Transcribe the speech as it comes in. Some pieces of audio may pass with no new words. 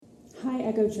Hi,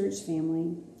 Echo Church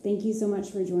family. Thank you so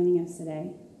much for joining us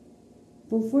today.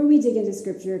 Before we dig into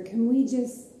scripture, can we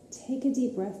just take a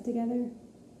deep breath together?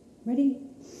 Ready?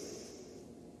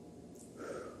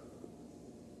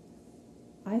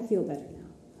 I feel better now.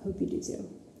 Hope you do too.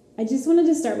 I just wanted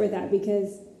to start with that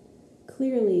because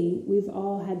clearly we've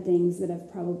all had things that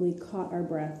have probably caught our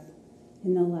breath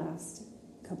in the last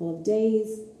couple of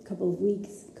days, couple of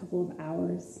weeks, couple of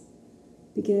hours,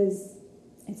 because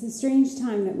it's a strange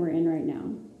time that we're in right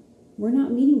now. We're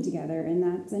not meeting together, and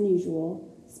that's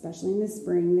unusual, especially in the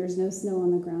spring. There's no snow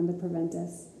on the ground to prevent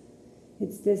us.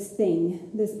 It's this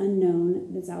thing, this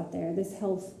unknown that's out there, this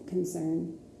health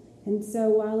concern. And so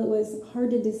while it was hard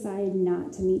to decide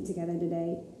not to meet together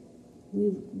today,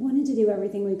 we wanted to do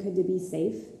everything we could to be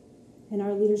safe. And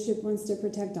our leadership wants to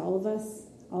protect all of us,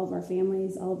 all of our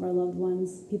families, all of our loved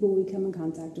ones, people we come in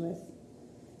contact with.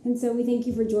 And so we thank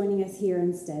you for joining us here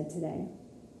instead today.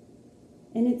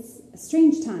 And it's a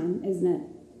strange time, isn't it?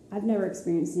 I've never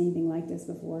experienced anything like this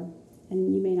before,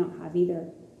 and you may not have either.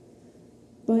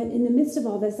 But in the midst of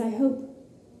all this, I hope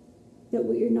that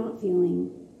what you're not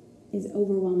feeling is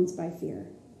overwhelmed by fear.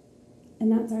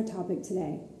 And that's our topic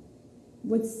today.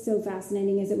 What's so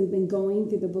fascinating is that we've been going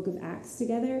through the book of Acts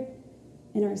together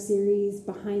in our series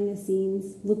Behind the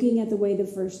Scenes, looking at the way the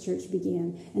first church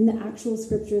began. And the actual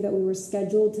scripture that we were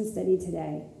scheduled to study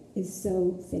today is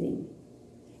so fitting.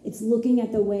 It's looking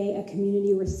at the way a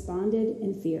community responded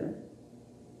in fear.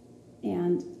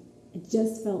 And it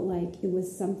just felt like it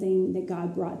was something that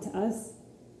God brought to us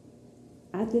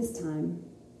at this time.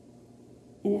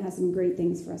 And it has some great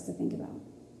things for us to think about.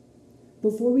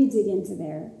 Before we dig into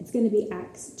there, it's going to be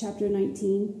Acts chapter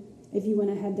 19. If you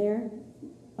want to head there,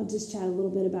 I'll just chat a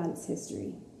little bit about its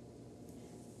history.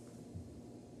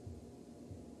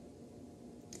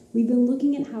 We've been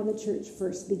looking at how the church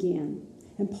first began.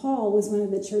 And Paul was one of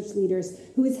the church leaders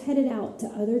who was headed out to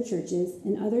other churches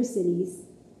in other cities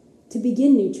to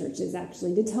begin new churches,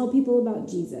 actually, to tell people about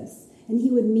Jesus. And he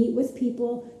would meet with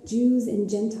people, Jews and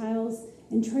Gentiles,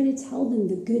 and try to tell them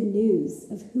the good news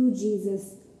of who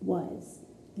Jesus was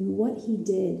and what he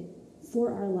did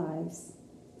for our lives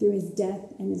through his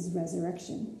death and his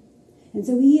resurrection. And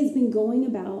so he has been going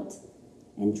about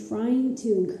and trying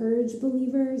to encourage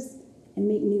believers and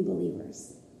make new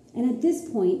believers. And at this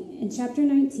point, in chapter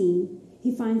 19,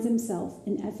 he finds himself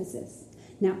in Ephesus.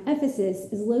 Now,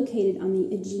 Ephesus is located on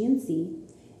the Aegean Sea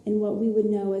in what we would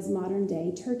know as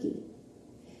modern-day Turkey.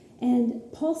 And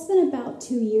Paul spent about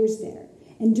 2 years there.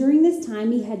 And during this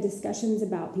time, he had discussions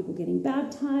about people getting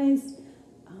baptized.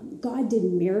 God did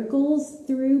miracles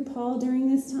through Paul during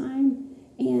this time,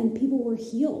 and people were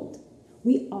healed.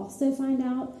 We also find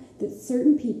out that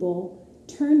certain people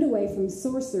turned away from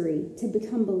sorcery to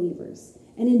become believers.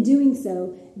 And in doing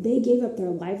so, they gave up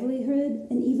their livelihood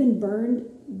and even burned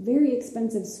very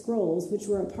expensive scrolls, which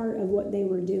were a part of what they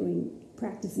were doing,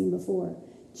 practicing before,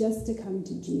 just to come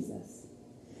to Jesus.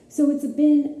 So it's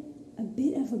been a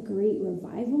bit of a great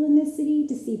revival in this city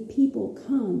to see people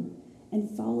come and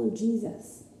follow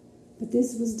Jesus. But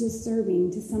this was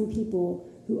disturbing to some people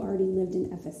who already lived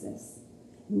in Ephesus.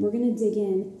 And we're going to dig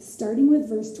in, starting with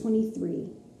verse 23.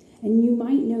 And you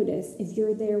might notice, if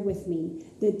you're there with me,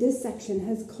 that this section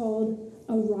has called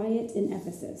a riot in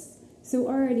Ephesus. So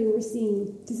already we're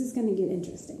seeing this is going to get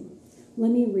interesting.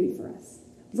 Let me read for us.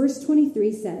 Verse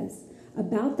 23 says,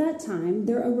 "About that time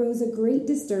there arose a great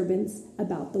disturbance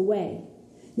about the way."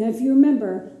 Now, if you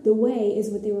remember, the way is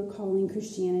what they were calling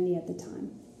Christianity at the time.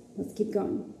 Let's keep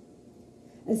going.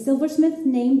 "A silversmith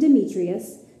named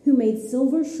Demetrius, who made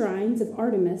silver shrines of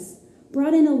Artemis,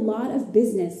 brought in a lot of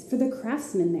business for the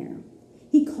craftsmen there.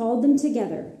 He called them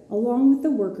together, along with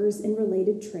the workers in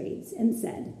related trades, and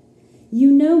said, 'You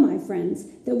know, my friends,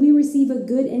 that we receive a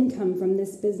good income from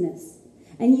this business.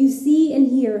 And you see and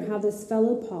hear how this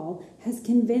fellow Paul has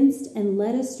convinced and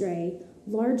led astray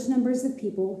large numbers of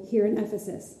people here in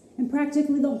Ephesus, and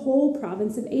practically the whole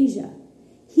province of Asia.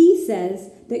 He says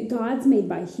that gods made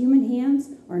by human hands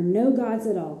are no gods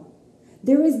at all.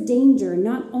 There is danger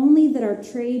not only that our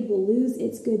trade will lose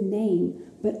its good name,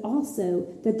 but also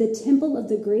that the temple of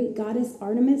the great goddess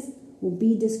Artemis will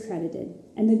be discredited,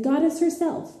 and the goddess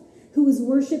herself, who is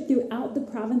worshipped throughout the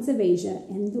province of Asia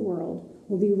and the world,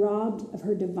 will be robbed of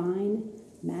her divine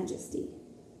majesty.'"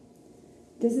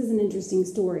 This is an interesting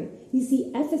story. You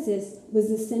see, Ephesus was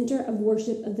the center of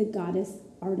worship of the goddess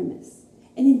Artemis.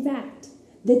 And in fact,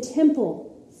 the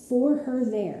temple for her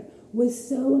there was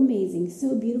so amazing,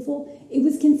 so beautiful, it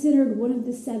was considered one of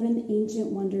the 7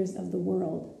 ancient wonders of the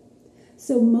world.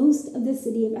 So most of the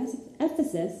city of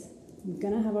Ephesus, I'm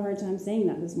going to have a hard time saying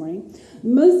that this morning,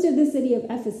 most of the city of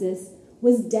Ephesus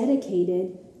was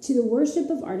dedicated to the worship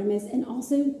of Artemis and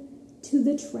also to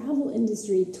the travel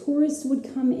industry. Tourists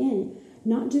would come in,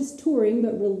 not just touring,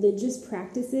 but religious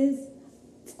practices.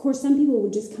 Of course, some people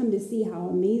would just come to see how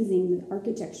amazing the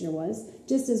architecture was,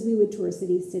 just as we would tour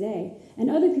cities today. And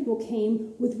other people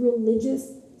came with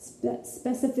religious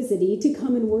specificity to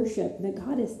come and worship the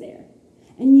goddess there.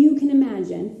 And you can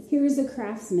imagine, here's a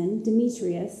craftsman,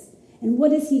 Demetrius, and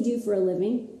what does he do for a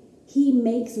living? He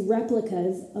makes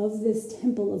replicas of this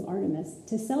temple of Artemis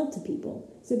to sell to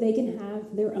people so they can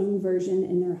have their own version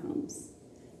in their homes.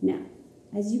 Now,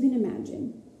 as you can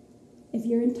imagine, if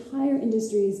your entire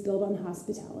industry is built on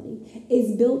hospitality,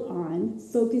 is built on,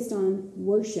 focused on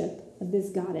worship of this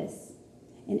goddess,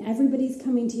 and everybody's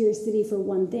coming to your city for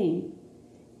one thing,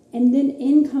 and then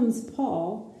in comes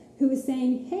Paul, who is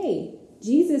saying, hey,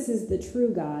 Jesus is the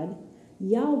true God,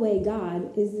 Yahweh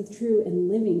God is the true and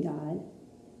living God,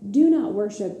 do not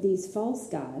worship these false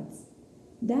gods.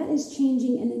 That is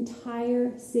changing an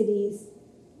entire city's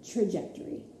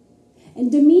trajectory.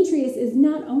 And Demetrius is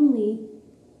not only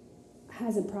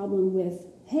has a problem with,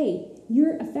 hey,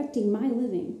 you're affecting my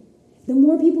living. The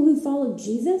more people who follow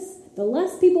Jesus, the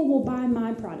less people will buy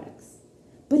my products.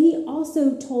 But he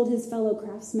also told his fellow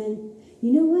craftsmen,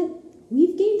 you know what?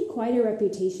 We've gained quite a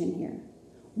reputation here.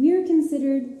 We are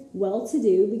considered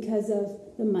well-to-do because of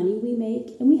the money we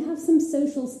make, and we have some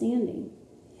social standing.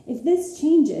 If this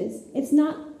changes, it's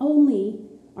not only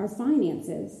our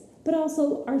finances, but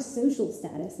also our social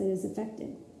status that is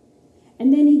affected.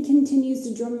 And then he continues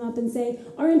to drum them up and say,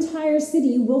 our entire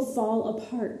city will fall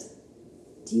apart.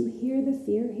 Do you hear the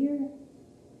fear here?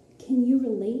 Can you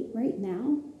relate right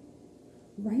now?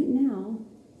 Right now,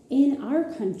 in our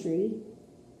country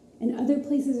and other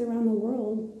places around the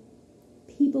world,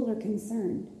 people are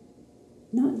concerned.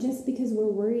 Not just because we're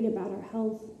worried about our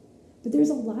health, but there's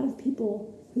a lot of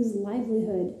people whose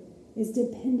livelihood is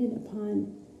dependent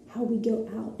upon how we go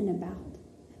out and about,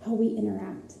 how we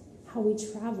interact, how we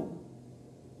travel.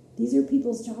 These are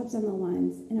people's jobs on the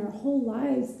lines, and our whole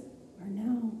lives are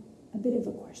now a bit of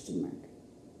a question mark.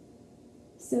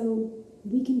 So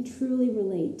we can truly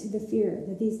relate to the fear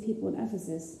that these people in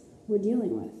Ephesus were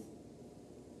dealing with.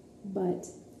 But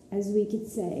as we could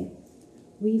say,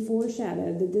 we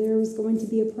foreshadowed that there was going to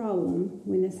be a problem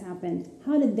when this happened.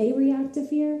 How did they react to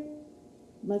fear?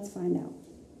 Let's find out.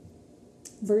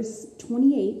 Verse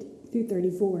 28 through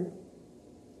 34.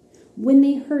 When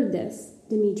they heard this,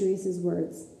 Demetrius'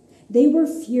 words, they were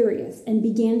furious and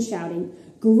began shouting,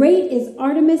 "Great is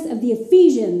Artemis of the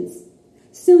Ephesians!"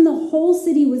 Soon the whole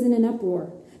city was in an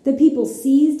uproar. The people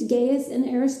seized Gaius and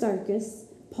Aristarchus,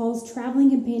 Paul's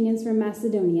traveling companions from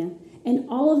Macedonia, and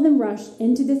all of them rushed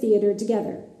into the theater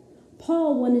together.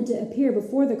 Paul wanted to appear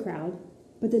before the crowd,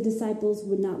 but the disciples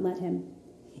would not let him.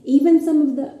 Even some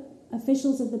of the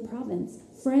officials of the province,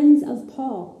 friends of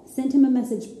Paul, sent him a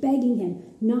message begging him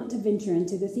not to venture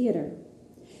into the theater.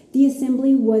 The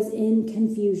assembly was in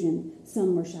confusion.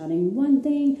 Some were shouting one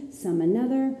thing, some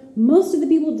another. Most of the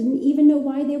people didn't even know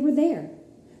why they were there.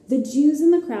 The Jews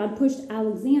in the crowd pushed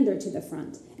Alexander to the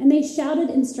front, and they shouted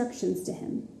instructions to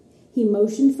him. He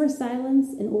motioned for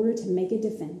silence in order to make a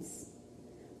defense.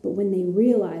 But when they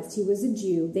realized he was a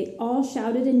Jew, they all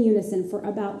shouted in unison for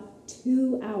about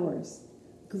 2 hours,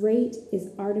 "Great is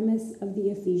Artemis of the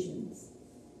Ephesians."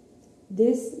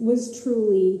 This was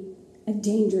truly a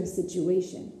dangerous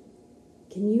situation.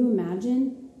 Can you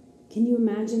imagine? Can you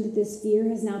imagine that this fear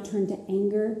has now turned to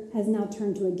anger, has now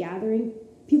turned to a gathering?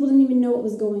 People didn't even know what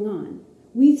was going on.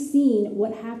 We've seen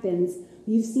what happens.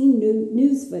 You've seen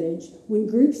news footage when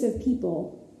groups of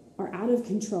people are out of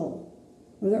control,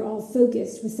 or they're all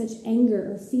focused with such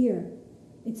anger or fear.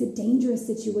 It's a dangerous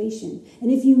situation.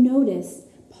 And if you notice,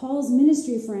 Paul's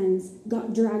ministry friends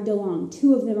got dragged along.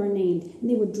 2 of them are named, and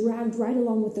they were dragged right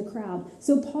along with the crowd.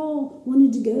 So Paul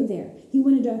wanted to go there. He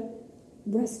wanted to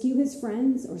rescue his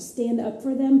friends or stand up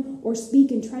for them or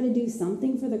speak and try to do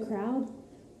something for the crowd.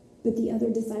 But the other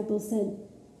disciples said,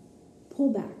 "Pull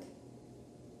back."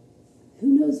 Who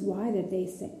knows why that they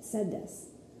said this?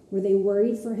 Were they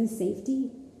worried for his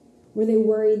safety? Were they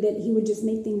worried that he would just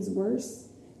make things worse?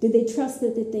 Did they trust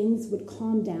that the things would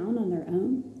calm down on their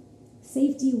own?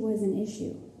 Safety was an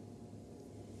issue.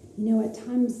 You know, at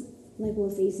times like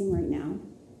we're facing right now,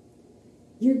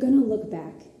 you're going to look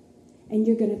back and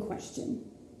you're going to question.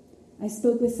 I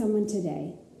spoke with someone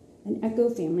today, an Echo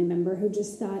family member, who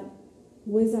just thought,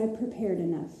 was I prepared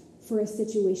enough for a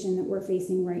situation that we're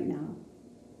facing right now,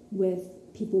 with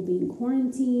people being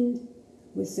quarantined,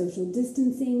 with social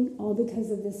distancing, all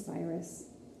because of this virus?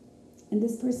 And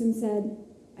this person said,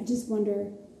 I just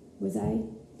wonder, was I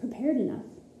prepared enough?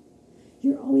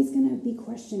 You're always going to be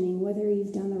questioning whether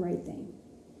you've done the right thing.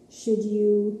 Should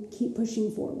you keep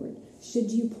pushing forward? Should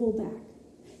you pull back?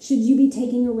 Should you be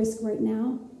taking a risk right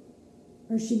now?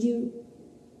 Or should you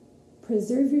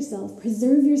preserve yourself,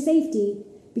 preserve your safety,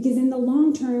 because in the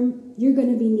long term, you're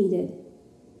going to be needed?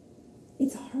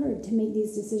 It's hard to make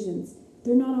these decisions.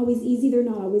 They're not always easy. They're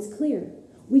not always clear.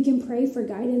 We can pray for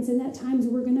guidance, and at times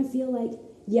we're going to feel like,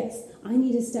 yes, I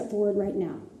need to step forward right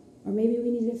now. Or maybe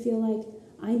we need to feel like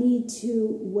I need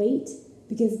to wait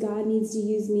because God needs to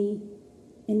use me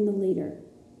in the later.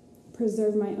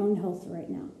 Preserve my own health right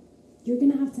now. You're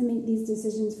going to have to make these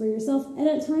decisions for yourself. And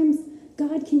at times,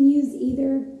 God can use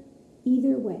either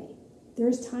way.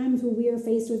 There's times when we are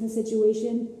faced with a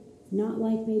situation not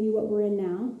like maybe what we're in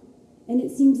now. And it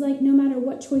seems like no matter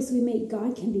what choice we make,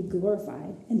 God can be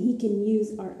glorified. And he can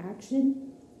use our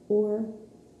action or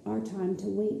our time to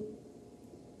wait.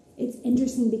 It's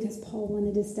interesting because Paul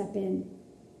wanted to step in.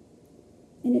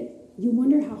 And you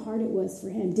wonder how hard it was for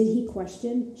him. Did he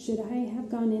question, should I have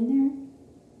gone in there?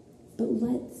 But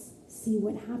let's see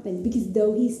what happened. Because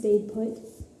though he stayed put,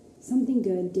 something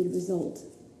good did result.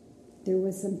 There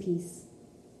was some peace.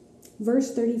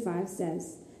 Verse 35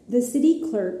 says, the city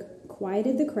clerk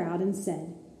quieted the crowd and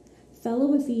said,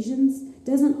 fellow Ephesians,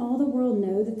 doesn't all the world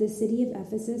know that the city of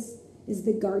Ephesus is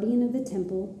the guardian of the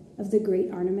temple of the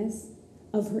great Artemis,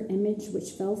 of her image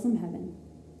which fell from heaven?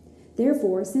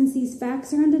 Therefore, since these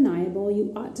facts are undeniable,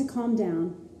 you ought to calm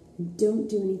down and don't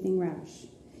do anything rash.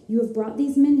 You have brought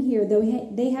these men here, though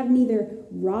they have neither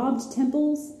robbed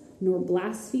temples nor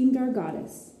blasphemed our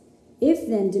goddess. If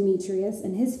then Demetrius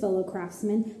and his fellow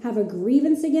craftsmen have a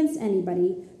grievance against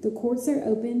anybody, the courts are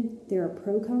open, there are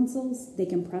proconsuls, they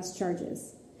can press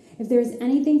charges. If there is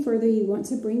anything further you want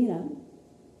to bring it up,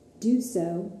 do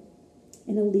so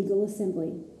in a legal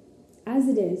assembly. As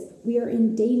it is, we are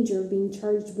in danger of being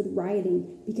charged with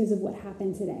rioting because of what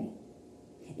happened today.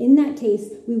 In that case,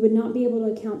 we would not be able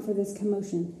to account for this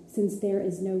commotion, since there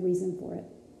is no reason for it.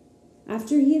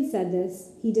 After he had said this,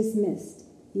 he dismissed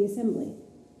the assembly.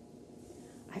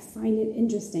 I find it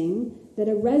interesting that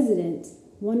a resident,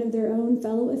 one of their own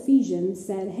fellow Ephesians,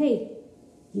 said, hey,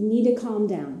 you need to calm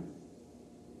down.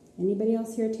 Anybody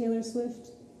else hear Taylor Swift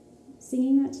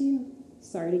singing that to you?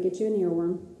 Sorry to get you an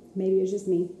earworm. Maybe it was just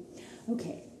me.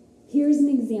 Okay, here's an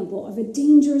example of a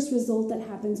dangerous result that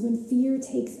happens when fear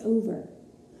takes over.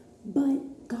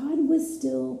 But God was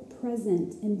still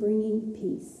present in bringing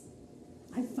peace.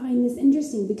 I find this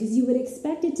interesting because you would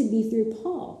expect it to be through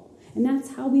Paul. And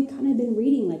that's how we've kind of been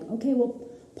reading, like, okay, well,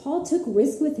 Paul took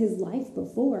risk with his life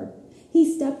before.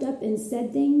 He stepped up and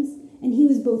said things, and he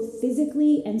was both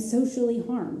physically and socially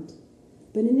harmed.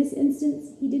 But in this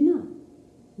instance, he did not.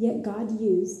 Yet God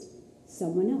used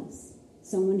someone else,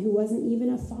 someone who wasn't even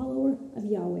a follower of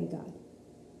Yahweh God.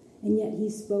 And yet he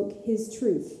spoke his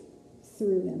truth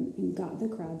through them and got the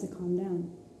crowd to calm down.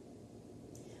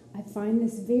 I find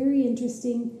this very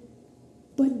interesting,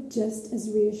 but just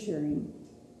as reassuring,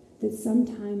 that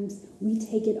sometimes we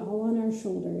take it all on our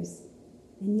shoulders,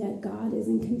 and yet God is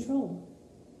in control.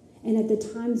 And at the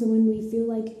times when we feel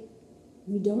like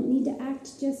we don't need to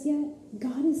act just yet,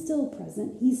 God is still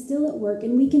present. He's still at work,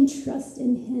 and we can trust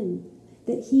in him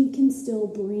that he can still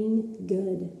bring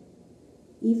good.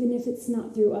 Even if it's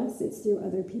not through us, it's through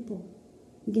other people.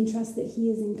 We can trust that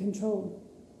he is in control.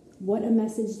 What a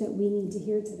message that we need to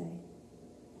hear today.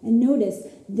 And notice,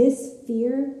 this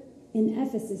fear in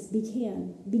Ephesus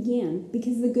began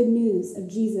because the good news of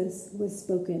Jesus was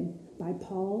spoken by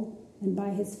Paul and by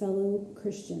his fellow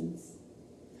Christians.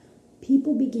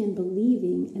 People began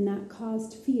believing, and that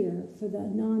caused fear for the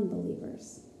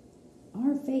non-believers.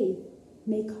 Our faith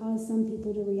may cause some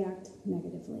people to react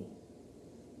negatively,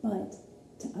 but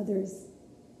to others,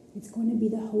 it's going to be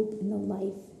the hope and the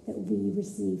life that we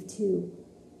receive too.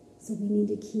 So we need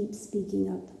to keep speaking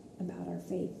up about our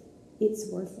faith.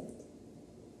 It's worth it.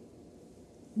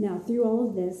 Now, through all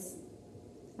of this,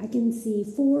 I can see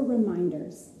 4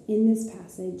 reminders in this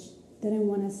passage that I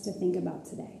want us to think about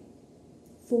today.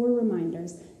 4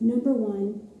 reminders. Number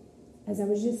 1, as I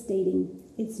was just stating,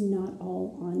 it's not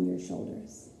all on your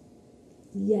shoulders.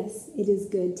 Yes, it is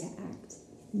good to act.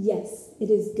 Yes, it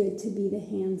is good to be the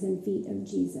hands and feet of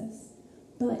Jesus.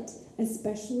 But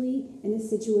especially in a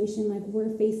situation like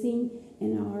we're facing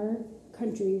in our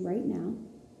country right now,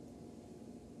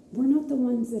 we're not the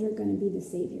ones that are going to be the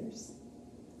saviors.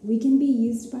 We can be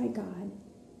used by God,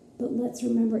 but let's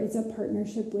remember it's a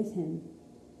partnership with him.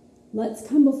 Let's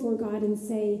come before God and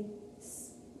say,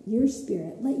 your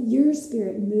spirit, let your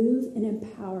spirit move and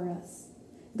empower us.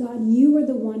 God, you are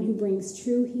the one who brings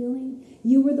true healing.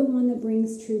 You are the one that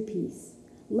brings true peace.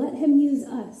 Let him use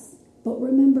us, but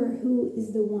remember who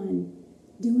is the one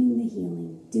doing the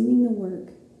healing, doing the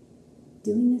work.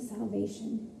 doing the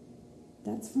salvation.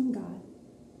 That's from God.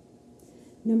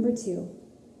 Number 2,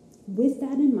 with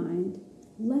that in mind,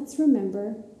 let's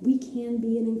remember we can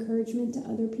be an encouragement to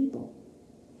other people.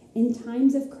 In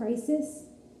times of crisis,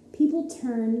 people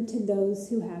turn to those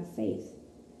who have faith.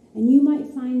 And you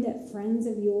might find that friends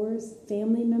of yours,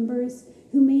 family members,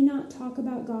 who may not talk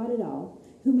about God at all,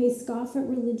 who may scoff at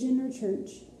religion or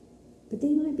church, but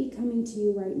they might be coming to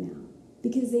you right now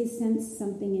because they sense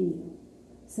something in you,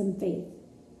 some faith,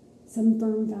 some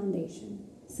firm foundation,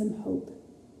 some hope.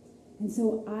 And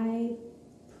so I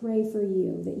pray for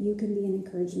you that you can be an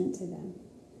encouragement to them.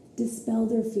 Dispel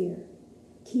their fear.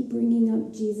 Keep bringing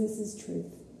up Jesus'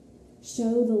 truth.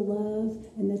 Show the love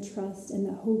and the trust and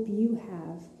the hope you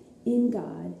have in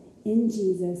God, in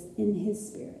Jesus, in His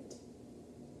Spirit.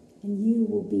 And you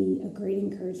will be a great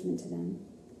encouragement to them.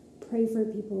 Pray for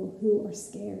people who are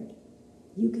scared.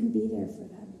 You can be there for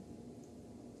them.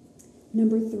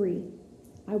 Number 3,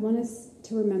 I want us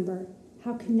to remember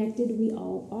how connected we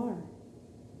all are.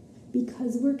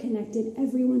 Because we're connected,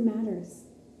 everyone matters.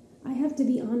 I have to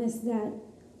be honest that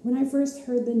when I first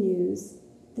heard the news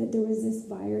that there was this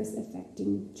virus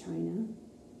affecting China,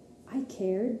 I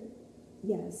cared,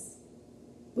 yes,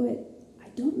 but I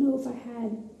don't know if I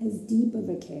had as deep of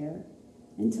a care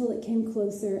until it came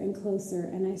closer and closer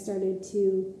and I started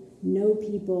to know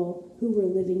people who were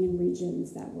living in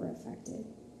regions that were affected.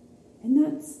 And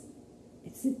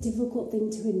it's a difficult thing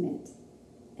to admit.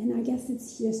 And I guess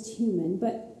it's just human,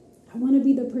 but I want to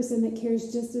be the person that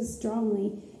cares just as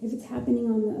strongly if it's happening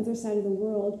on the other side of the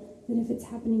world than if it's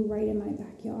happening right in my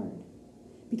backyard.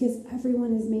 Because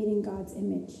everyone is made in God's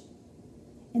image.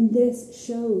 And this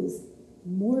shows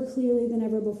more clearly than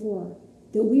ever before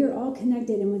that we are all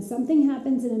connected. And when something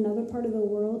happens in another part of the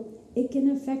world, it can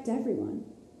affect everyone.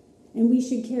 And we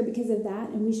should care because of that,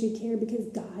 and we should care because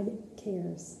God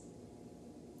cares.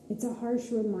 It's a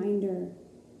harsh reminder.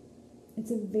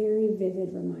 It's a very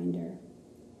vivid reminder.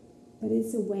 But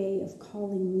it's a way of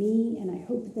calling me, and I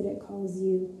hope that it calls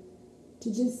you, to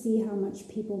just see how much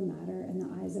people matter in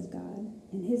the eyes of God.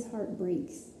 And His heart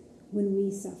breaks when we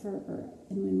suffer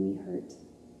and when we hurt.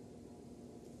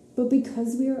 But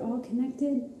because we are all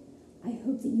connected, I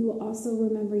hope that you will also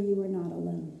remember you are not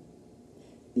alone.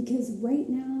 Because right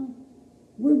now,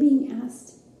 we're being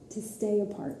asked to stay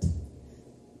apart.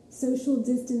 Social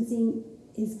distancing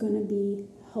is going to be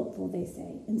helpful, they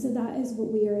say. And so that is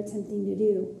what we are attempting to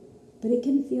do. But it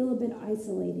can feel a bit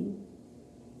isolating.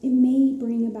 It may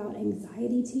bring about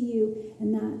anxiety to you,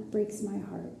 and that breaks my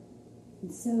heart.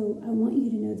 And so I want you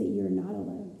to know that you're not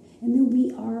alone, and that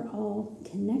we are all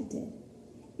connected.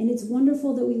 And it's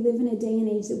wonderful that we live in a day and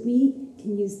age that we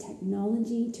can use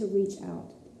technology to reach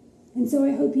out. And so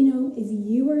I hope you know, if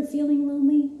you are feeling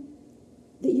lonely,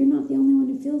 that you're not the only one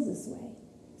who feels this way.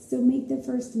 So make the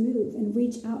first move and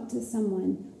reach out to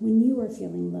someone when you are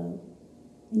feeling low.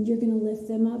 And you're going to lift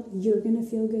them up. You're going to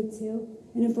feel good too.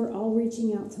 And if we're all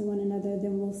reaching out to one another,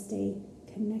 then we'll stay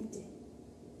connected.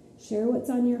 Share what's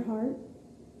on your heart,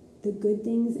 the good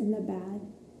things and the bad,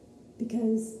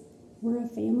 because we're a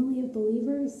family of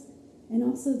believers, and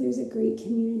also there's a great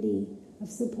community of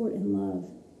support and love.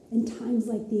 And times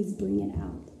like these bring it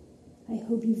out. I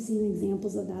hope you've seen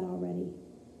examples of that already.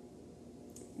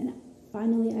 And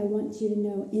finally, I want you to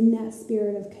know, in that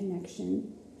spirit of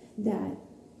connection, that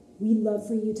we'd love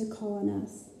for you to call on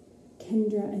us,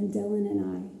 Kendra and Dylan and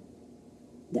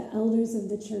I, the elders of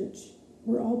the church.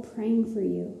 We're all praying for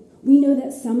you. We know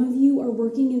that some of you are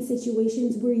working in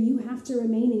situations where you have to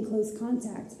remain in close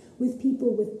contact with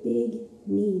people with big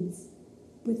needs,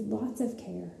 with lots of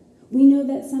care. We know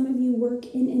that some of you work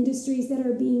in industries that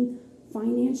are being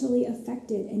financially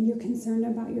affected, and you're concerned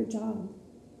about your job.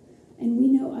 And we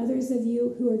know others of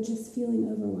you who are just feeling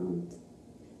overwhelmed.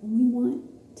 And we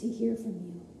want to hear from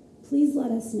you. Please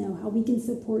let us know how we can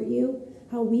support you,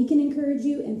 how we can encourage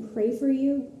you and pray for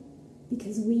you,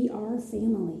 because we are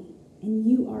family and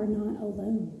you are not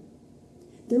alone.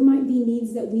 There might be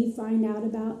needs that we find out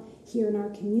about here in our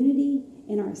community,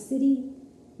 in our city,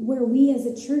 where we as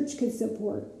a church could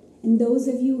support. And those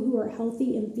of you who are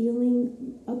healthy and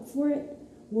feeling up for it,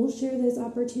 we'll share those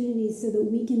opportunities so that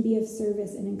we can be of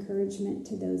service and encouragement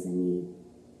to those in need.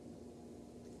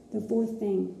 The fourth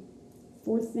thing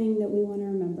that we want to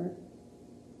remember,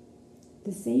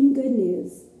 the same good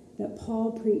news that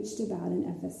Paul preached about in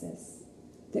Ephesus,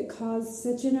 that caused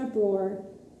such an uproar,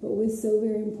 but was so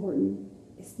very important,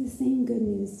 is the same good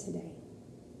news today.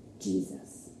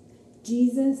 Jesus.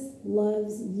 Jesus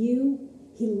loves you,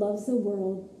 He loves the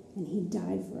world, and He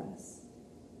died for us.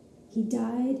 He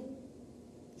died,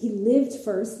 He lived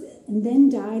first, and then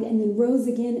died, and then rose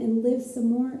again and lived some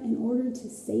more in order to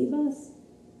save us.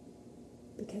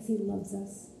 because he loves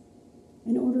us,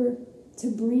 in order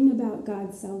to bring about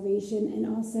God's salvation and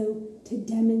also to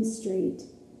demonstrate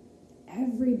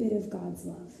every bit of God's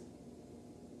love,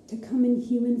 to come in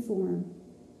human form,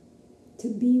 to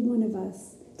be one of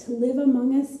us, to live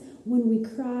among us when we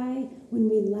cry, when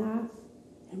we laugh,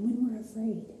 and when we're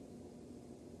afraid.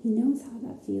 He knows how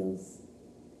that feels.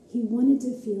 He wanted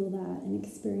to feel that and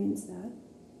experience that,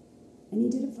 and he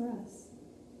did it for us.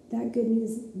 That good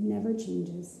news never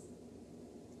changes.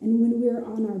 And when we're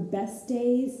on our best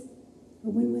days,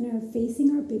 or when we're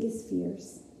facing our biggest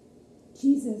fears,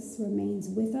 Jesus remains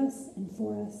with us and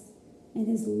for us, and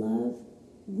his love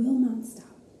will not stop.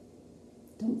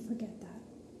 Don't forget that.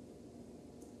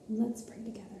 Let's pray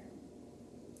together.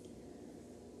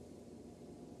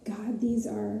 God, these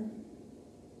are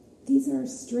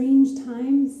strange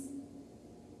times.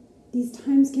 These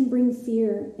times can bring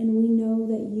fear, and we know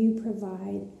that you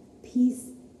provide peace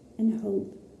and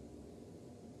hope.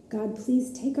 God,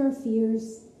 please take our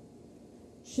fears.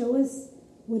 Show us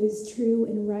what is true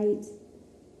and right.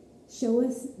 Show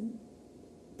us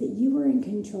that you are in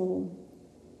control.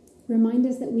 Remind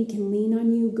us that we can lean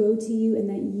on you, go to you, and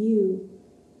that you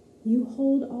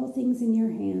hold all things in your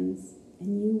hands,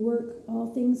 and you work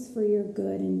all things for your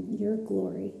good and your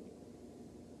glory.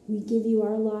 We give you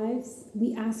our lives.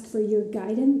 We ask for your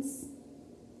guidance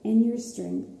and your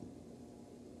strength.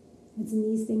 It's in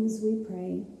these things we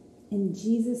pray. In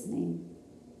Jesus' name,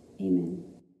 amen.